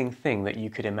humiliating thing that you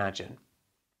could imagine.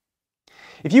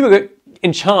 If you were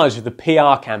in charge of the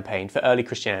PR campaign for early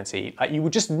Christianity, you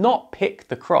would just not pick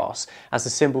the cross as a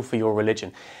symbol for your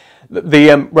religion.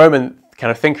 The Roman kind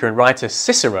of thinker and writer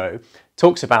Cicero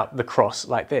talks about the cross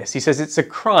like this. He says it's a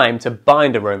crime to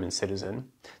bind a Roman citizen.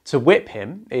 To whip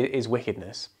him is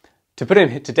wickedness. To put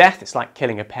him to death, it's like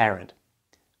killing a parent.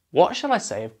 What shall I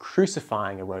say of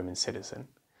crucifying a Roman citizen?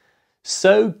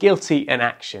 So guilty an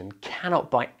action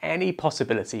cannot by any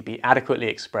possibility be adequately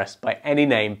expressed by any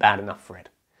name bad enough for it.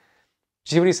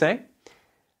 Do you see what he's saying?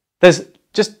 There's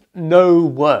just no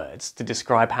words to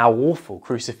describe how awful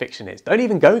crucifixion is. Don't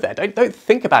even go there. Don't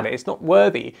think about it. It's not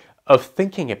worthy of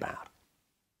thinking about.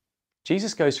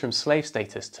 Jesus goes from slave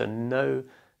status to no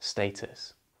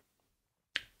status.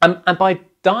 And by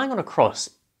dying on a cross,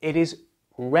 it is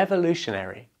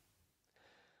revolutionary.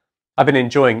 I've been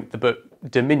enjoying the book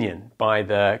Dominion by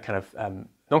the kind of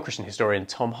non-Christian historian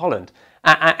Tom Holland.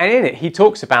 And in it, he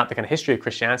talks about the kind of history of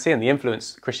Christianity and the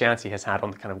influence Christianity has had on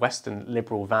the kind of Western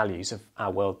liberal values of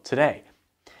our world today.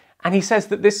 And he says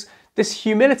that this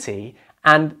humility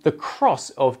and the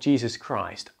cross of Jesus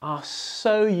Christ are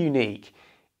so unique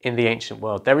in the ancient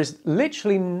world. There is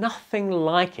literally nothing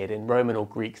like it in Roman or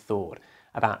Greek thought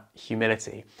about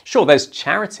humility. Sure, there's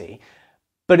charity,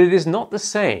 but it is not the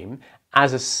same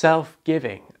as a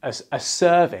self-giving, a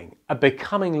serving, a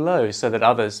becoming low so that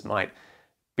others might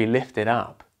be lifted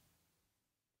up.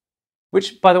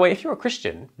 Which, by the way, if you're a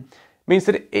Christian, means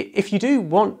that if you do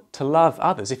want to love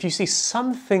others, if you see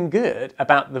something good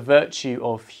about the virtue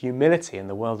of humility in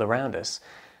the world around us,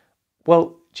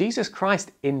 well, Jesus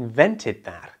Christ invented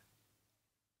that.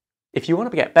 If you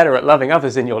want to get better at loving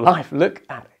others in your life, look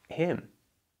at him.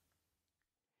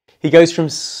 He goes from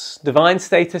divine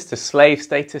status to slave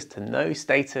status to no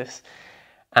status,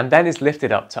 and then is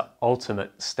lifted up to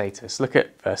ultimate status. Look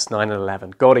at verse 9 and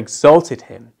 11. God exalted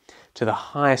him to the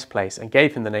highest place and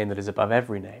gave him the name that is above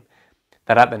every name,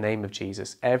 that at the name of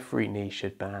Jesus every knee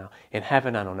should bow, in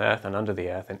heaven and on earth and under the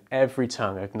earth, and every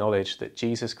tongue acknowledge that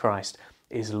Jesus Christ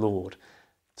is Lord,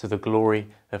 to the glory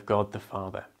of God the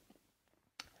Father.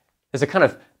 There's a kind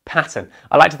of pattern.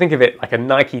 I like to think of it like a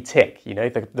Nike tick, you know,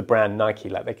 the brand Nike,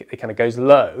 like it kind of goes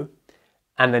low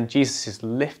and then Jesus is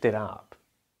lifted up.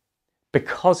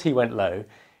 Because he went low,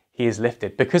 he is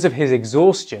lifted. Because of his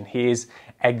exhaustion, he is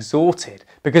exalted.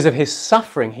 Because of his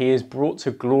suffering, he is brought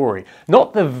to glory.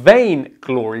 Not the vain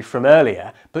glory from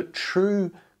earlier, but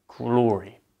true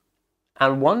glory.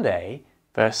 And one day,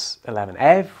 verse 11,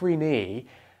 every knee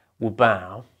will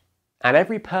bow and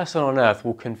every person on earth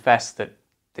will confess that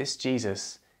this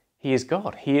Jesus, he is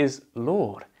God, he is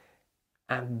Lord.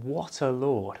 And what a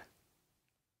Lord.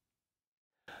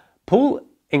 Paul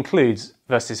includes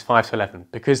verses 5 to 11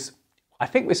 because I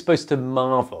think we're supposed to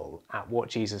marvel at what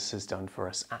Jesus has done for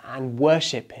us and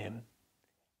worship him.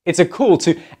 It's a call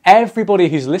to everybody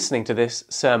who's listening to this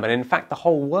sermon, in fact the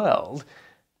whole world,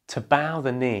 to bow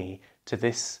the knee to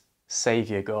this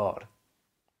Saviour God.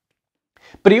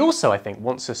 But he also, I think,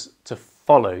 wants us to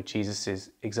follow Jesus'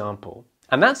 example.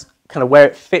 And that's kind of where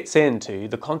it fits into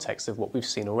the context of what we've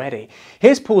seen already.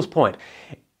 Here's Paul's point.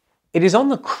 It is on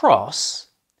the cross,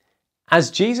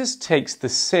 as Jesus takes the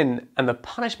sin and the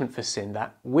punishment for sin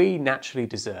that we naturally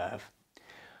deserve,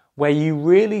 where you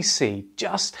really see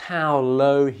just how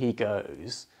low he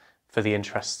goes for the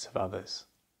interests of others.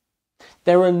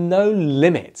 There are no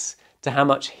limits to how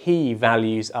much he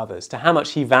values others, to how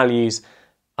much he values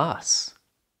us.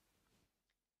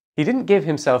 He didn't give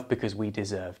himself because we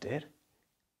deserved it.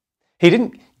 He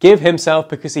didn't give himself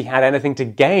because he had anything to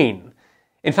gain.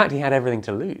 In fact, he had everything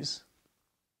to lose.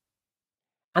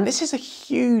 And this is a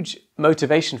huge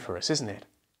motivation for us, isn't it?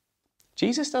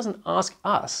 Jesus doesn't ask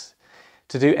us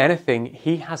to do anything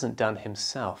he hasn't done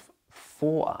himself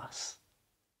for us.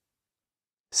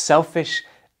 Selfish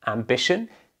ambition,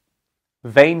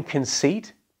 vain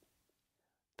conceit,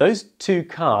 those two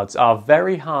cards are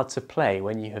very hard to play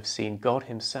when you have seen God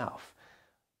himself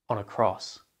on a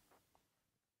cross.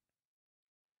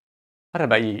 I don't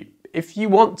know about you, if you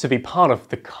want to be part of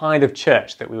the kind of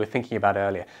church that we were thinking about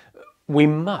earlier, we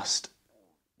must,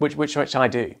 which I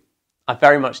do, I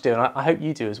very much do, and I hope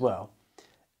you do as well,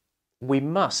 we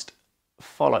must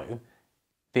follow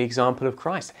the example of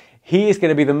Christ. He is going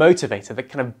to be the motivator, the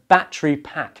kind of battery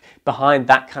pack behind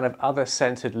that kind of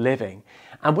other-centered living.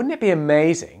 And wouldn't it be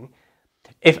amazing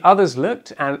if others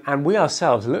looked, and we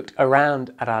ourselves looked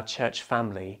around at our church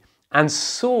family and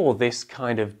saw this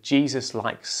kind of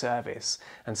Jesus-like service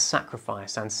and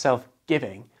sacrifice and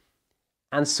self-giving,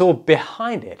 and saw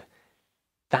behind it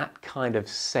that kind of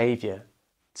Saviour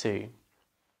too.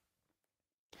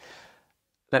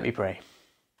 Let me pray.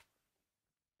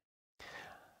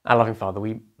 Our loving Father,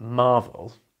 we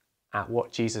marvel at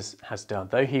what Jesus has done.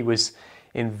 Though he was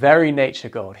in very nature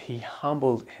God, he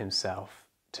humbled himself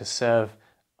to serve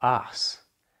us.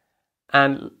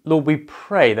 And Lord, we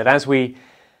pray that as we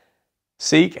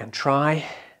seek and try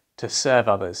to serve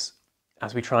others,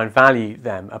 as we try and value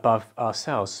them above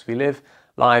ourselves, as we live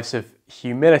lives of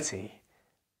humility,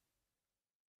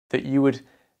 that you would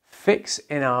fix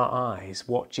in our eyes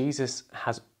what Jesus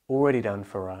has already done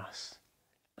for us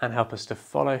and help us to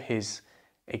follow his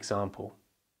example.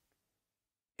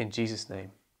 In Jesus'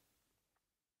 name,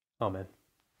 amen.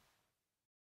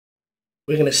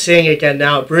 We're going to sing again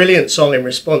now a brilliant song in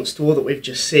response to all that we've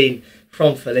just seen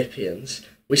from Philippians.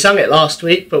 We sang it last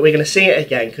week, but we're going to sing it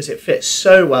again because it fits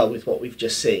so well with what we've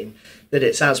just seen, that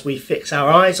it's as we fix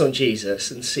our eyes on Jesus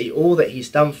and see all that he's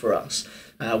done for us,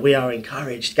 we are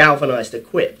encouraged, galvanised,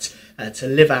 equipped to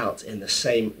live out in the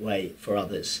same way for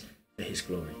others for his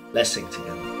glory. Let's sing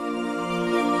together.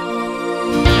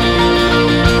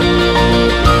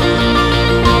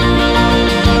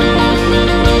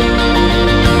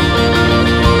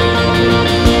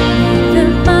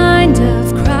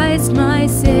 My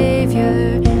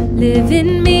Saviour, live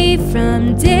in me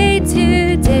from day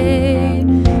to day,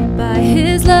 by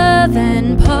his love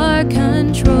and power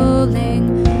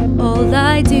controlling all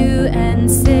I do and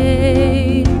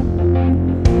say.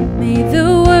 May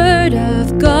the word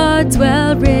of God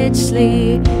dwell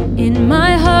richly in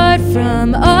my heart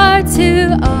from hour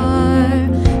to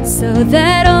hour, so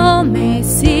that all may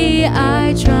see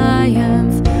I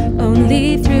triumph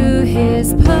only through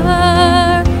his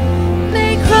power.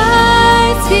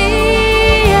 Christ be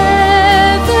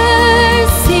ever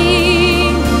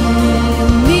seen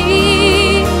in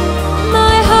me,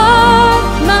 my heart,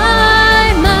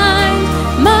 my mind,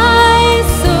 my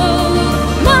soul,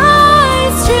 my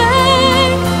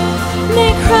strength.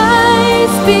 May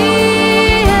Christ be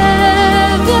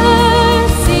ever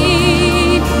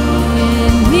seen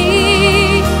in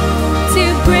me, to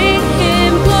bring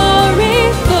him glory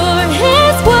for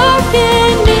his work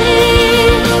in me.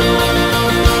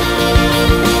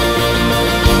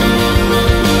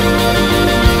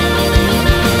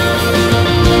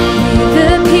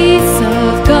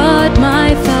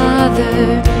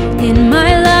 In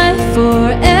my life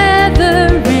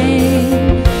forever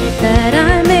reign, that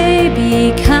I may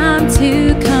become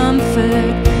to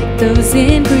comfort those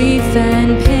in grief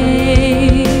and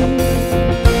pain.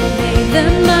 May the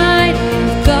might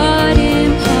of God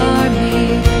impart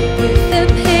me with the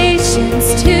patience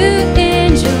to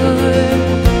endure,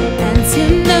 and to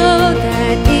know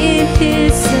that in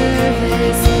his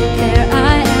service there I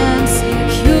am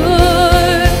secure.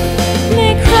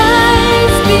 May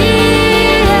Christ be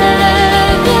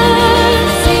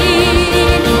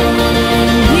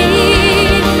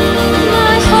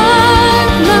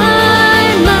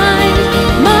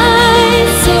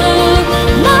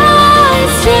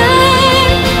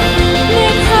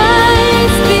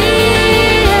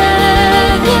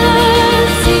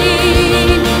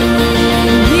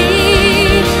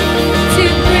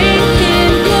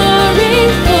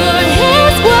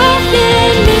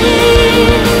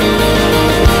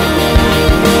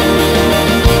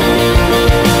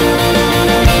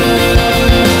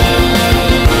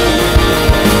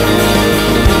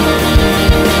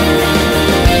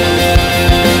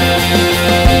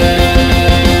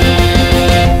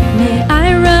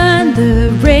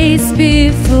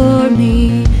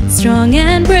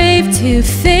to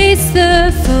face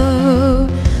the foe,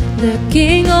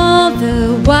 looking all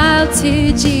the while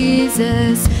to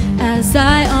Jesus as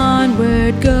I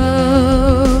onward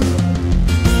go.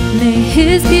 May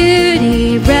his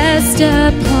beauty rest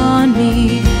upon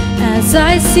me as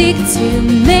I seek to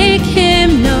make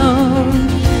him known,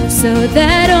 so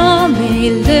that all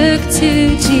may look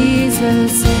to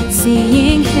Jesus,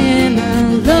 seeing him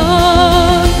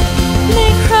alone.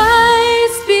 May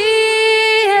Christ be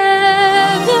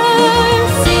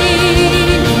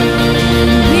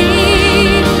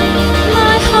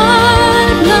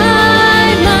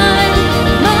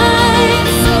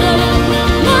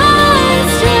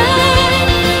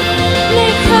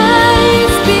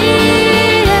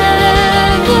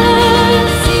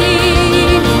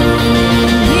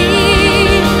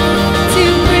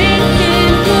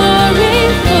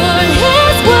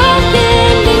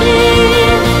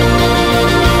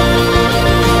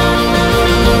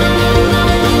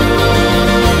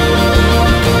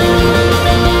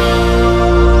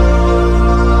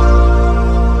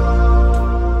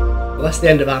the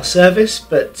end of our service,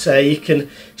 but you can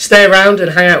stay around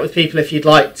and hang out with people if you'd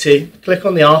like to. Click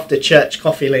on the after church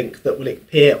coffee link that will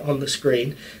appear on the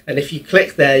screen, and if you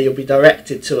click there you'll be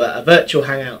directed to a virtual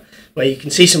hangout where you can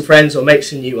see some friends or make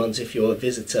some new ones if you're a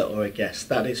visitor or a guest.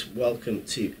 That is welcome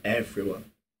to everyone.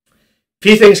 A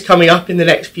few things coming up in the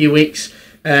next few weeks.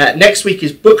 Next week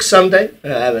is Book Sunday,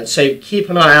 and so keep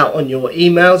an eye out on your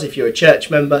emails if you're a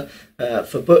church member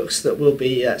for books that we'll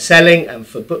be selling, and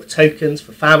for book tokens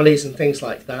for families and things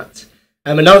like that.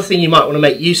 Another thing you might want to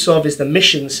make use of is the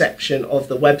mission section of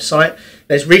the website.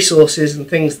 There's resources and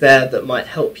things there that might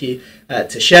help you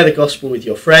to share the gospel with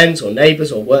your friends or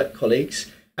neighbours or work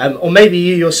colleagues. Or maybe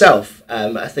you yourself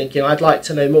are thinking, I'd like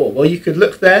to know more. Well, you could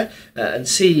look there and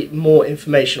see more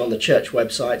information on the church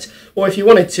website. Or if you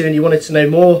wanted to and you wanted to know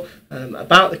more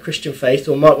about the Christian faith,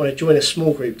 or might want to join a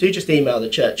small group, do just email the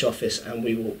church office and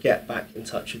we will get back in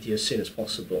touch with you as soon as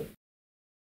possible.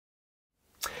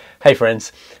 Hey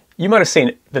friends, you might have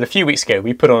seen that a few weeks ago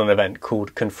we put on an event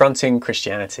called Confronting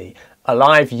Christianity, a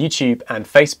live YouTube and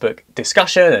Facebook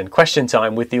discussion and question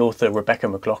time with the author Rebecca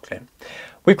McLaughlin.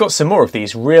 We've got some more of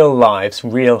these real lives,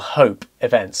 real hope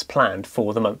events planned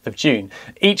for the month of June.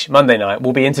 Each Monday night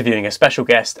we'll be interviewing a special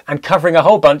guest and covering a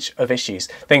whole bunch of issues.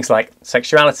 Things like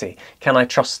sexuality, can I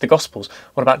trust the Gospels?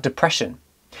 What about depression?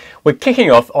 We're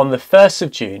kicking off on the 1st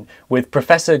of June with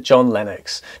Professor John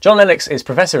Lennox. John Lennox is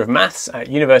Professor of Maths at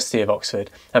University of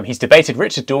Oxford. He's debated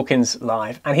Richard Dawkins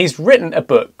live, and he's written a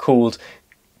book called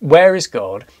Where is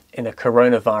God in a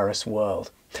Coronavirus World?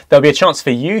 There'll be a chance for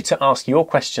you to ask your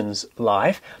questions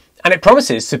live, and it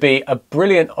promises to be a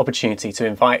brilliant opportunity to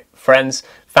invite friends,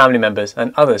 family members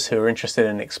and others who are interested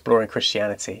in exploring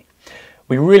Christianity.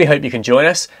 We really hope you can join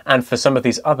us, and for some of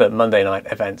these other Monday night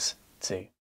events too.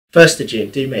 1st of June,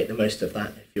 do make the most of that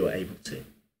if you're able to.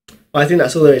 Well, I think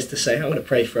that's all there is to say. I'm going to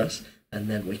pray for us, and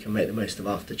then we can make the most of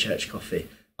after church coffee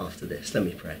after this. Let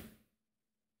me pray.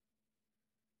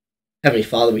 Heavenly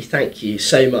Father, we thank you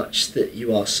so much that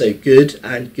you are so good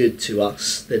and good to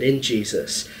us, that in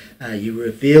Jesus you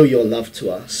reveal your love to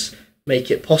us,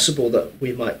 make it possible that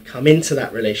we might come into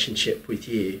that relationship with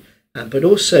you, but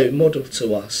also model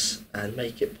to us and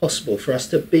make it possible for us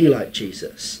to be like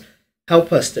Jesus.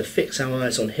 Help us to fix our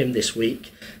eyes on him this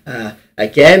week,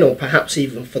 again, or perhaps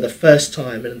even for the first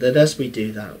time, and that as we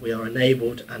do that, we are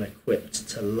enabled and equipped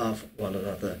to love one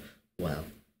another well.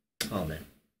 Amen.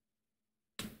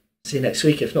 See you next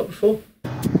week, if not before.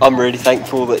 I'm really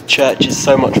thankful that church is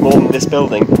so much more than this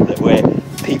building, that we're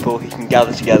people who can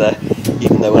gather together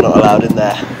even though we're not allowed in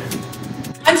there.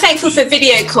 I'm thankful for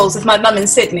video calls with my mum in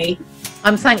Sydney.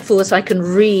 I'm thankful that I can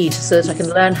read so that I can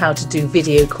learn how to do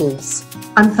video calls.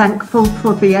 I'm thankful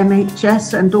for the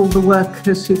NHS and all the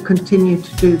workers who continue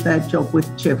to do their job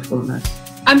with cheerfulness.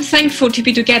 I'm thankful to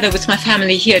be together with my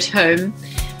family here at home,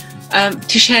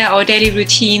 to share our daily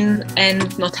routine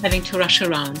and not having to rush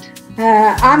around.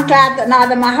 I'm glad that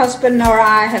neither my husband nor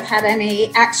I have had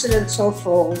any accidents or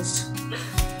falls.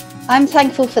 I'm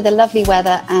thankful for the lovely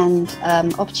weather and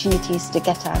opportunities to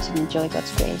get out and enjoy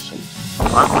God's creation.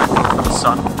 I'm thankful for the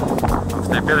sun, and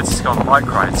for the ability to go on bike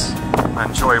rides and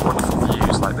enjoy wonderful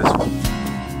views like this one.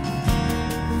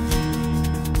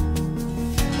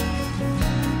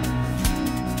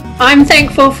 I'm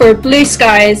thankful for blue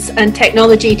skies and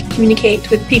technology to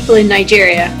communicate with people in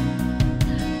Nigeria.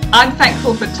 I'm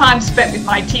thankful for time spent with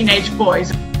my teenage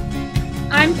boys.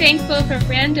 I'm thankful for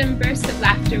random bursts of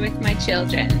laughter with my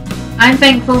children. I'm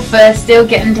thankful for still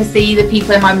getting to see the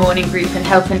people in my morning group and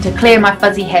helping to clear my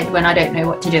fuzzy head when I don't know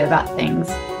what to do about things.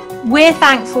 We're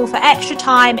thankful for extra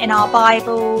time in our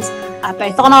Bibles,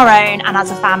 both on our own and as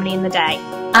a family in the day.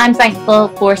 I'm thankful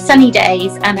for sunny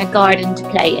days and a garden to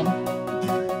play in.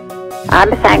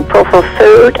 I'm thankful for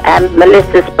food and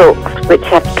Melissa's books, which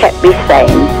have kept me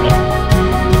sane.